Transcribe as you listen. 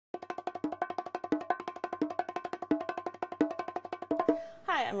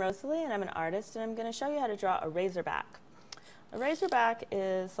Hi, I'm Rosalie and I'm an artist, and I'm going to show you how to draw a razorback. A razorback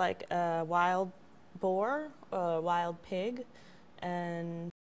is like a wild boar or a wild pig,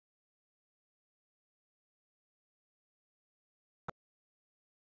 and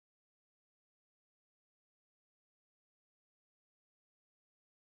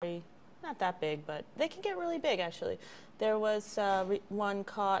not that big, but they can get really big actually. There was one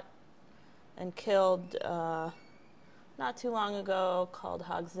caught and killed not too long ago called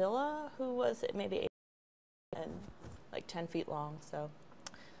Hogzilla, who was maybe 8 and like 10 feet long, so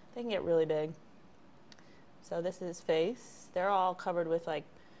they can get really big. So this is his face. They're all covered with like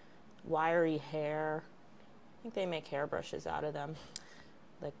wiry hair. I think they make hairbrushes out of them,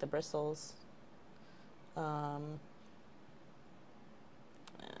 like the bristles. And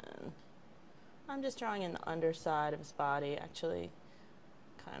I'm just drawing in the underside of his body. Actually,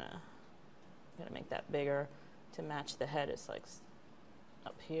 kind of gonna make that bigger to match the head. It's like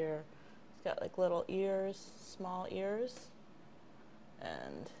up here. He's got like little ears, small ears,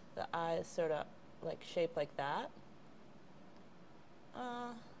 and the eyes sort of like shaped like that.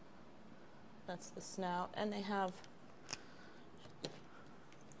 That's the snout, and they have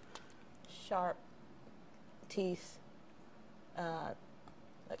sharp teeth that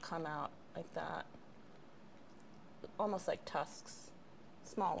come out like that, almost like tusks,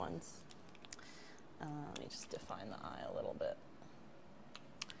 small ones. Let me just define the eye a little bit.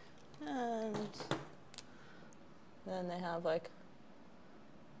 And then they have like,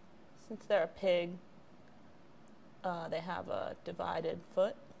 since they're a pig, they have a divided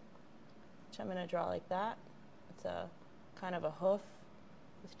foot, which I'm going to draw like that. It's a kind of a hoof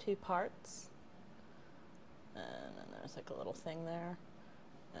with two parts. And then there's like a little thing there.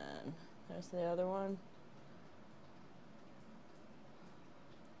 And there's the other one.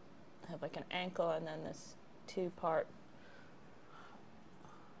 I have like an ankle and then this two-part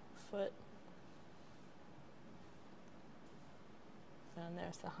foot. And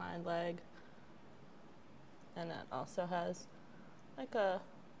there's the hind leg. And that also has like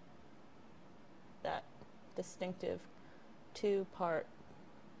that distinctive two-part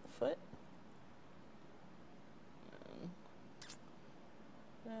foot.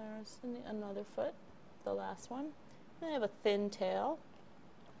 There's another foot, the last one. And they have a thin tail,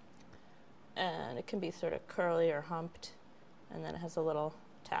 and it can be sort of curly or humped, and then it has a little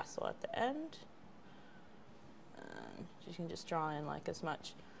tassel at the end. And you can just draw in like as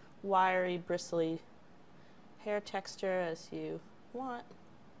much wiry, bristly hair texture as you want.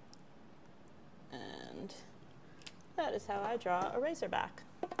 And that is how I draw a razorback.